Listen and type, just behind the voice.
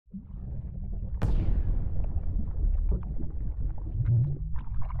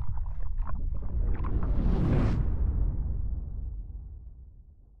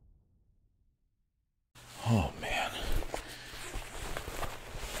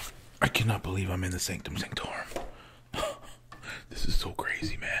I cannot believe I'm in the Sanctum Sanctorum. This is so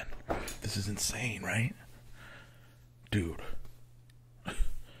crazy, man. This is insane, right? Dude.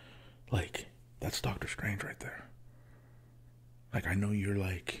 Like, that's Doctor Strange right there. Like, I know you're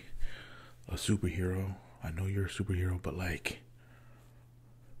like a superhero. I know you're a superhero, but like,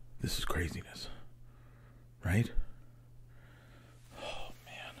 this is craziness. Right? Oh,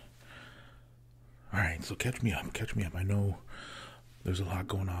 man. Alright, so catch me up. Catch me up. I know there's a lot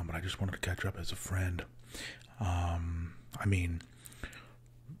going on, but I just wanted to catch up as a friend. I mean,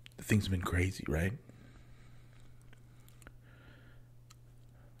 things have been crazy, right?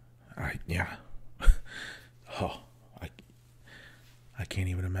 Yeah. Oh, I can't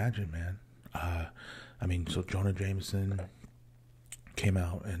even imagine, man. I mean, so Jonah Jameson came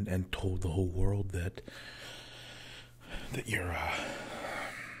out and told the whole world that you're,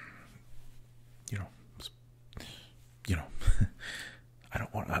 you know, I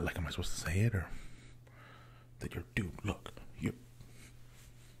don't want, like, am I supposed to say it, or that you're, dude, look,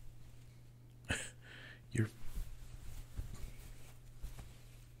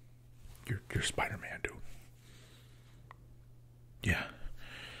 you're Spider-Man, dude. Yeah.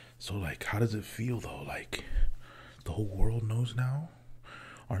 So, like, how does it feel, though? Like, the whole world knows now?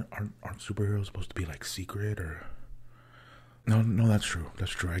 Aren't superheroes supposed to be, like, secret, or... No, that's true.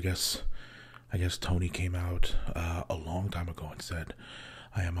 That's true. I guess Tony came out a long time ago and said,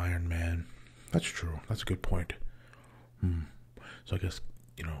 I am Iron Man. That's true. That's a good point. So I guess,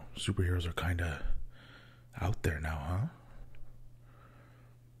 superheroes are kind of out there now, huh?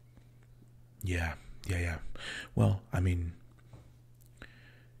 Yeah. Well, I mean,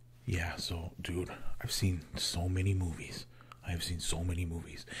 yeah, so, dude, I've seen so many movies.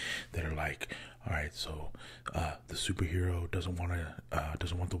 That are like, all right, so the superhero doesn't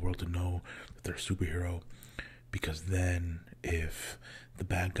want the world to know that they're a superhero, because then if the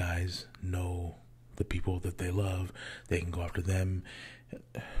bad guys know the people that they love, they can go after them.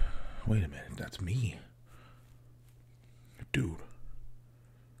 Wait a minute, that's me, dude.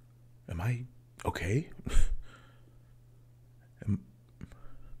 Am I okay?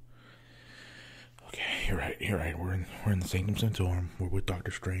 Okay, you're right. We're in the Sanctum Sanctorum. We're with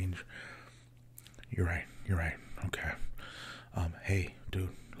Doctor Strange. You're right. Okay. Hey,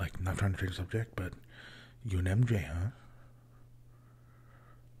 dude, like, not trying to change the subject, but you and MJ, huh?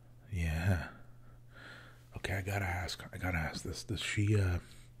 Yeah. Okay, I gotta ask this. Does she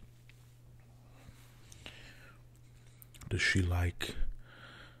like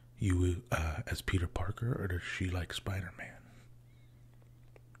you as Peter Parker, or does she like Spider-Man?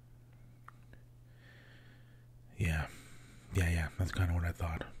 Yeah. That's kind of what I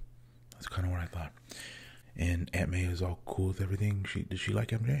thought. And Aunt May is all cool with everything. Does she like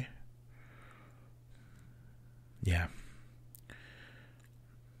MJ? Yeah.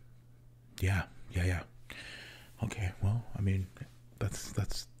 Okay. Well, I mean,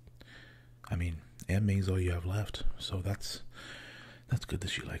 Aunt May's all you have left. So that's good that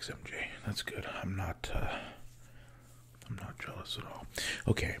she likes MJ. That's good. I'm not jealous at all.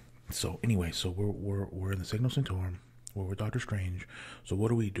 Okay. So anyway, so we're in the Signal Sanctorum. We're with Doctor Strange. So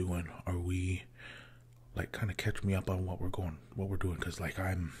what are we doing? Are we, like, kind of catch me up on what we're doing? Because, like,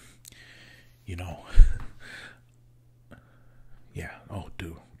 I'm, yeah. Oh,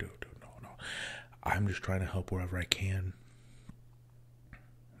 dude, no. I'm just trying to help wherever I can.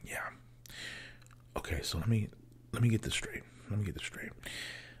 Yeah. Okay, so let me get this straight.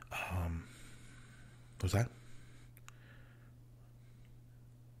 What's that?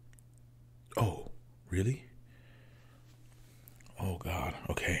 Oh, really? Oh, God.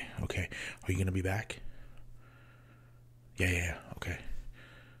 Okay. Are you gonna be back? Yeah. Okay.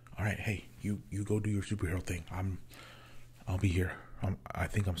 All right. Hey, you go do your superhero thing. I'll be here. I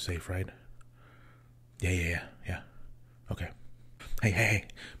think I'm safe, right? Yeah. Okay. Hey.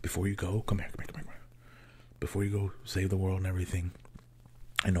 Before you go, come here. Before you go save the world and everything,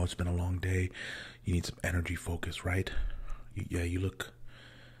 I know it's been a long day. You need some energy, focus, right? You look.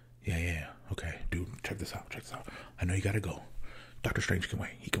 Yeah. Okay, dude, check this out. I know you gotta go. Doctor Strange can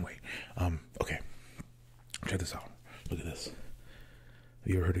wait. He can wait. Okay. Check this out. Look at this.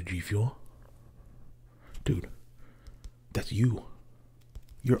 Have you ever heard of GFuel? Dude, that's you.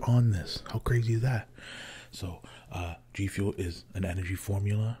 You're on this. How crazy is that? So, GFuel is an energy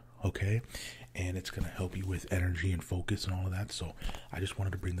formula, okay? And it's going to help you with energy and focus and all of that. So, I just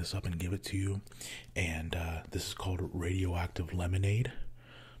wanted to bring this up and give it to you. And this is called Radioactive Lemonade.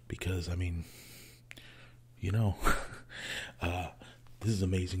 Because, I mean, this is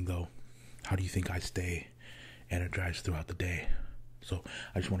amazing, though. How do you think I stay energized throughout the day? So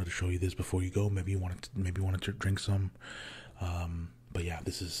I just wanted to show you this before you go. Maybe you wanted to drink some. But yeah,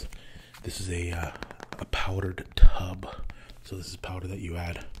 this is a powdered tub. So this is powder that you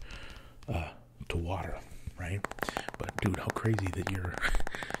add to water, right? But dude, how crazy that you're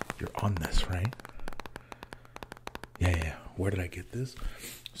on this, right? Yeah. Where did I get this?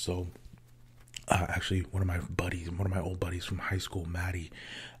 So actually, one of my old buddies from high school, Matty,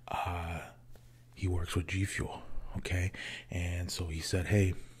 he works with GFuel, okay? And so he said,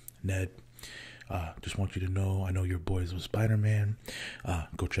 hey, Ned, just want you to know, I know your boys with Spiderman.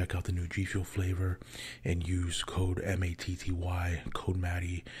 Go check out the new GFuel flavor and use code MATTY, code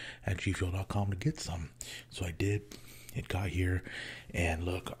Matty at GFuel.com to get some. So I did. It got here, and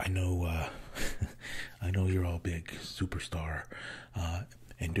look, I know I know you're all big superstar,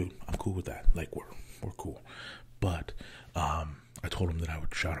 and dude, I'm cool with that. Like we're cool, but I told him that I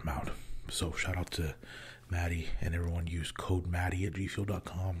would shout him out. So shout out to Matty and everyone. Use code Matty at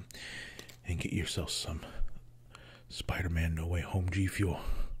GFuel.com and get yourself some Spider-Man No Way Home GFuel.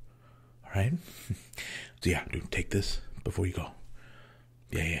 All right. So yeah, dude, take this before you go.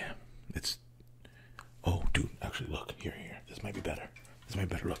 Yeah. Oh, dude, actually, look, here. This might be better.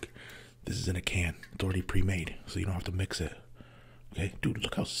 Look, this is in a can. It's already pre-made, so you don't have to mix it. Okay? Dude,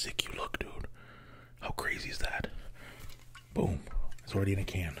 look how sick you look, dude. How crazy is that? Boom. It's already in a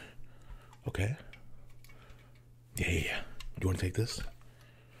can. Okay? Yeah. Do you want to take this?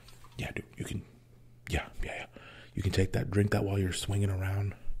 Yeah, dude, you can. Yeah. You can take that, drink that while you're swinging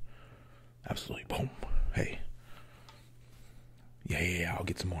around. Absolutely. Boom. Hey. Yeah, I'll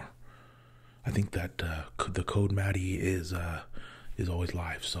get some more. I think that the code Matty is always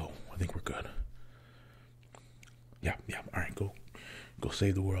live, so I think we're good. Yeah. All right, go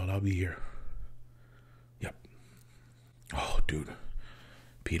save the world. I'll be here. Yep. Oh, dude,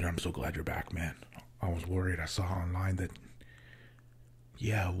 Peter, I'm so glad you're back, man. I was worried. I saw online that.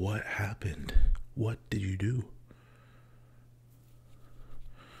 Yeah, what happened? What did you do?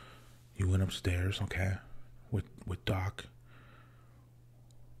 You went upstairs, okay, with Doc.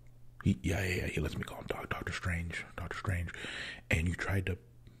 Yeah, he lets me call him Doctor Strange. And you tried to...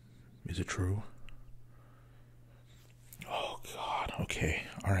 Is it true? Oh, God. Okay.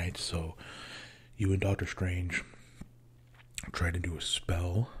 All right, so you and Doctor Strange tried to do a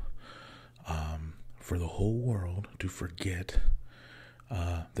spell for the whole world to forget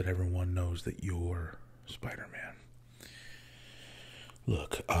that everyone knows that you're Spider-Man.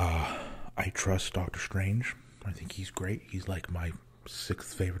 Look, I trust Doctor Strange. I think he's great. He's like my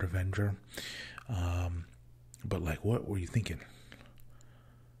 6th favorite Avenger. But like, what were you thinking?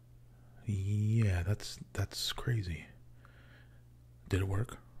 Yeah, that's crazy. Did it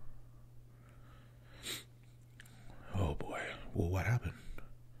work? Oh boy. Well, what happened?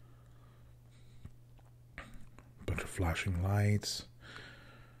 Bunch of flashing lights,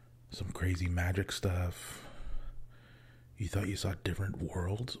 some crazy magic stuff. You thought you saw different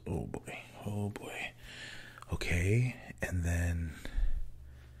worlds? Oh boy. Okay, and then...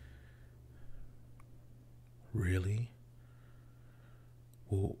 Really?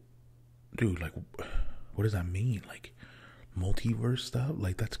 Well, dude, like, what does that mean? Like, multiverse stuff?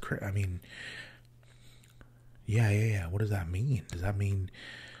 Like, that's crazy. I mean, yeah. What does that mean? Does that mean,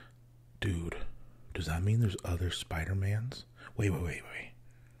 dude, does that mean there's other Spider-Mans? Wait.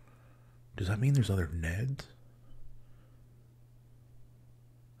 Does that mean there's other Neds?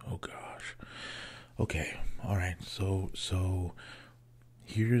 Oh, gosh. Okay, alright, so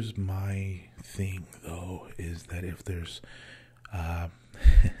here's my thing, though, is that if there's,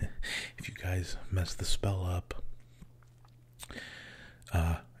 if you guys mess the spell up,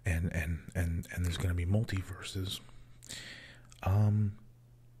 and there's gonna be multiverses,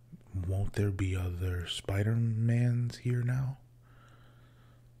 won't there be other Spider-Mans here now?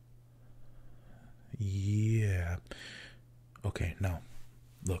 Yeah. Okay, now,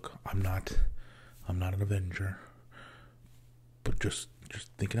 look, I'm not an Avenger, but just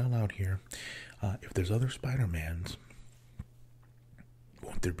thinking out loud here, if there's other Spider-Mans,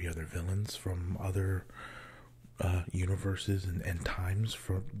 won't there be other villains from other universes and times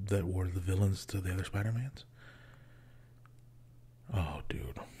that were the villains to the other Spider-Mans? Oh,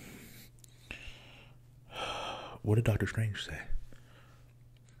 dude. What did Doctor Strange say?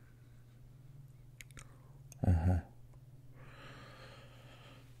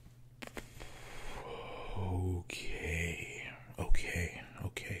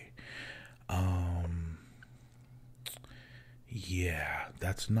 Okay. Yeah,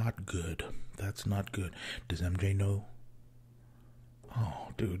 that's not good. Does MJ know? Oh,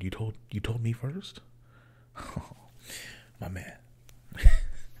 dude, you told me first? Oh, my man.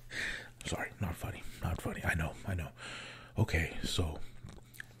 Sorry, not funny. I know. Okay, so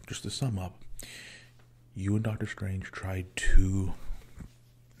just to sum up, you and Doctor Strange tried to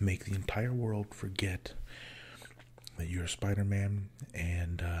make the entire world forget that you're Spider-Man,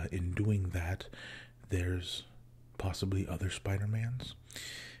 and in doing that, there's possibly other Spider-Mans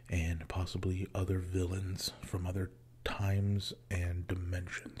and possibly other villains from other times and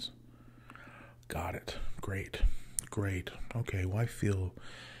dimensions. Got it. Great. Great. Okay, well, I feel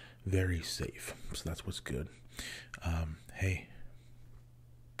very safe, so that's what's good. Hey,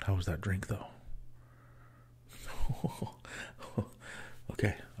 how was that drink, though?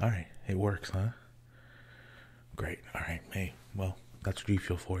 Okay, alright, it works, huh? Great, alright, hey, well, that's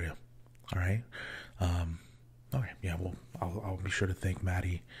GFuel for you, alright? Alright, yeah, well, I'll be sure to thank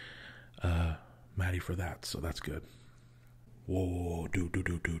Matty for that, so that's good. Whoa,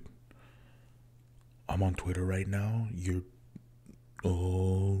 dude. I'm on Twitter right now,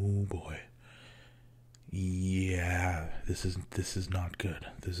 oh boy. Yeah, this is not good.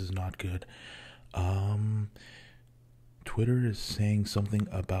 This is not good. Twitter is saying something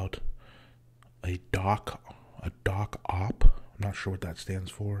about a dock op. I'm not sure what that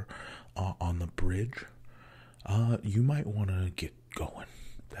stands for. On the bridge. You might want to get going.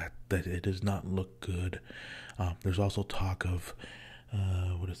 That it does not look good. There's also talk of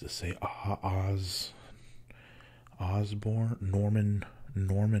what does this say? Osborn,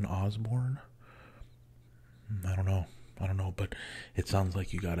 Norman Osborn. I don't know, but it sounds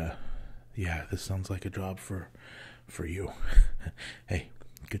like you gotta. Yeah, this sounds like a job for you. Hey,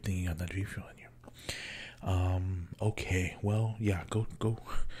 good thing you got that GFuel in you. Okay, well, yeah, go.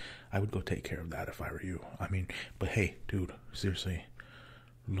 I would go take care of that if I were you. I mean, but hey, dude, seriously,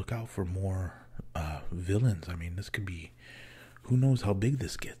 look out for more villains. I mean, this could be. Who knows how big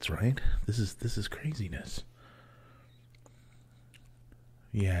this gets, right? This is craziness.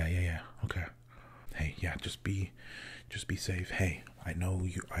 Yeah. Okay. Hey, yeah, just be safe. Hey, I know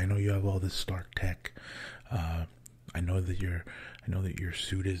you have all this Stark tech. I know that your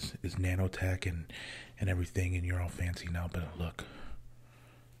suit is nanotech and everything, and you're all fancy now. But look,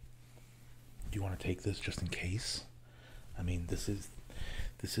 do you want to take this just in case? I mean, this is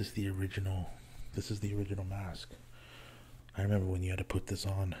the original. This is the original mask. I remember when you had to put this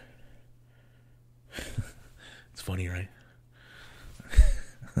on. It's funny, right?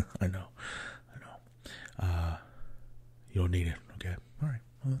 I know. You don't need it, okay? All right,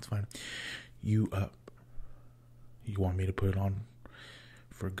 well, that's fine. You want me to put it on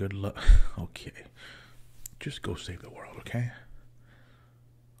for good luck? Okay, just go save the world, okay?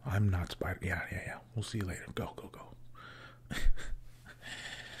 I'm not Spider. Yeah. We'll see you later. Go.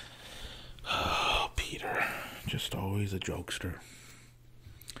 Oh, Peter, just always a jokester.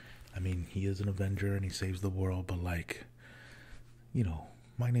 I mean, he is an Avenger and he saves the world, but like, you know,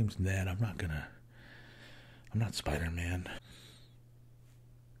 my name's Ned. I'm not Spider-Man.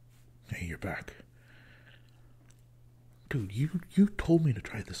 Hey, you're back. Dude, you told me to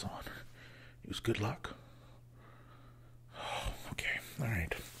try this on. It was good luck. Oh, okay,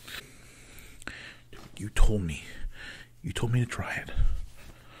 alright. Dude, you told me to try it.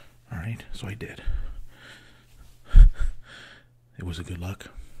 Alright, so I did. It was a good luck.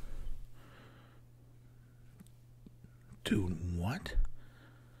 Dude, what?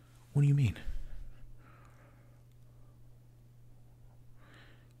 What do you mean?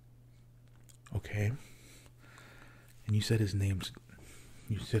 Okay. And you said his name's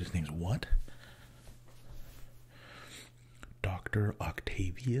what? Dr.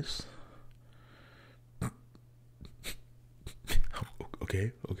 Octavius?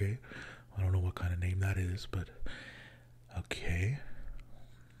 Okay. I don't know what kind of name that is, but okay.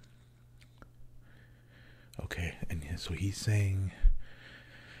 Okay, and so he's saying,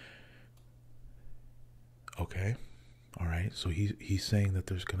 okay, all right. So he's saying that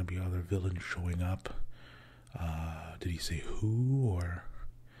there's going to be other villains showing up. Did he say who, or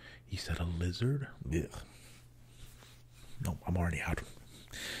he said a lizard? Ugh. No, I'm already out.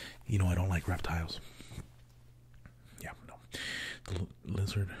 You know I don't like reptiles. Yeah, no. The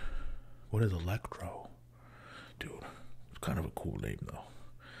lizard. What is Electro? Dude, it's kind of a cool name though.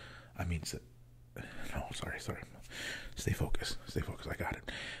 I mean, no, sorry. Stay focused. I got it.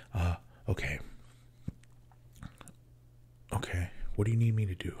 Okay. What do you need me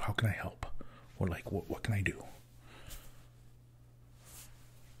to do? How can I help? Or like, what can I do?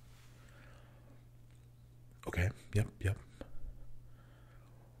 Okay. Yep.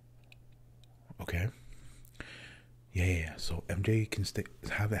 Okay. Yeah. So MJ can stay.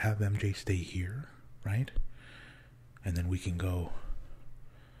 Have MJ stay here, right? And then we can go.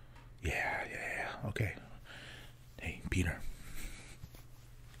 Yeah. Okay. Hey, Peter.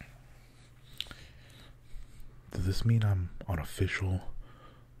 Does this mean I'm on official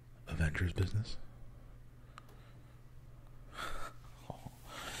Avengers business?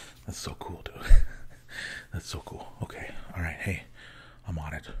 That's so cool, dude. That's so cool. Okay. All right. Hey, I'm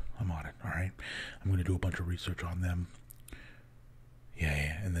on it. All right. I'm going to do a bunch of research on them.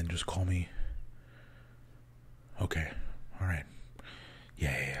 Yeah. And then just call me. Okay. All right.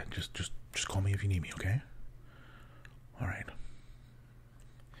 Yeah. Just call me if you need me, okay? All right.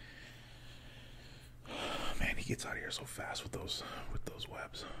 Man, he gets out of here so fast with those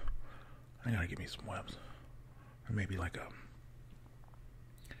webs. I gotta get me some webs. Or maybe like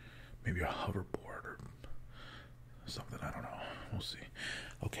maybe a hoverboard or something. I don't know. We'll see.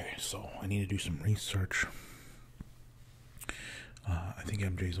 Okay, so I need to do some research. I think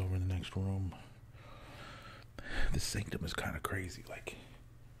MJ's over in the next room. This sanctum is kind of crazy. Like,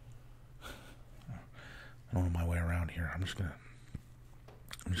 I don't know my way around here. I'm just gonna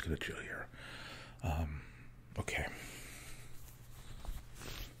chill here. Okay.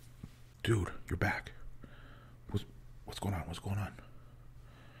 Dude, you're back. What's going on? What's going on?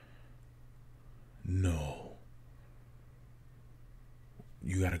 No.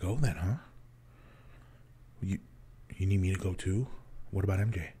 You gotta go then, huh? You need me to go too? What about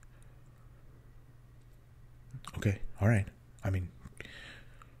MJ? Okay, all right. I mean,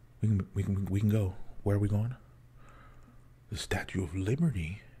 we can go. Where are we going? The Statue of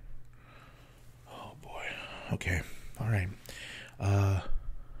Liberty. Oh boy. Okay. All right.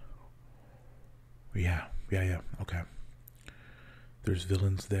 Yeah. Okay. There's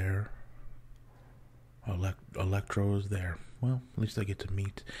villains there. Electro's there. Well, at least I get to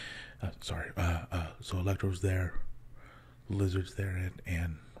meet. So Electro's there. Lizard's there,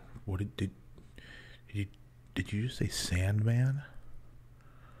 and what did you just say? Sandman?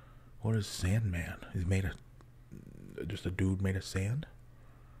 What is Sandman? He's made just a dude made of sand?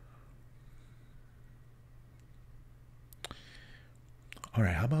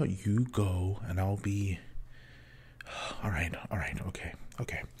 Alright, how about you go and I'll be... Alright, okay.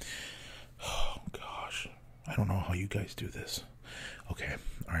 Oh gosh, I don't know how you guys do this. Okay,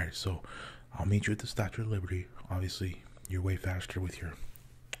 alright, so I'll meet you at the Statue of Liberty. Obviously, you're way faster with your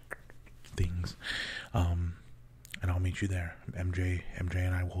things. And I'll meet you there. MJ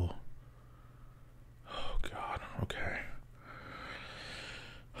and I will... Oh God, okay.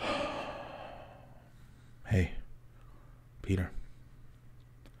 Hey, Peter.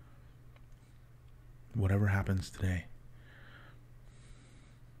 Whatever happens today,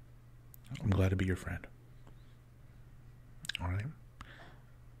 I'm glad to be your friend. Alright?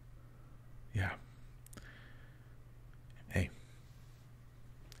 Yeah. Hey,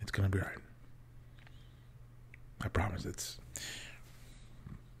 it's gonna be alright. I promise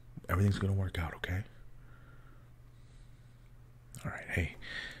everything's gonna work out, okay? Alright, hey,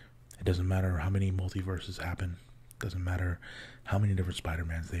 it doesn't matter how many multiverses happen, doesn't matter how many different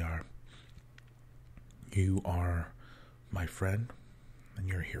Spider-Mans they are. You are my friend, and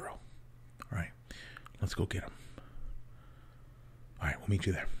you're a hero. Alright, let's go get him. Alright, we'll meet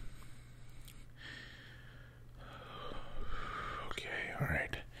you there. Okay,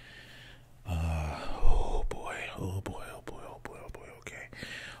 alright. Oh boy, okay.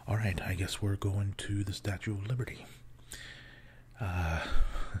 Alright, I guess we're going to the Statue of Liberty. Oh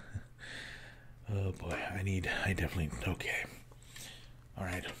boy, okay.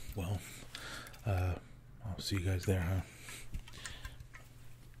 Alright, well, I'll see you guys there, huh?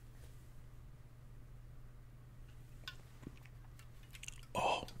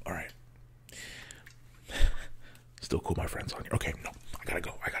 Oh, alright. Still cool my friends on here. Okay, no, I gotta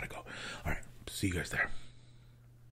go. Alright, see you guys there.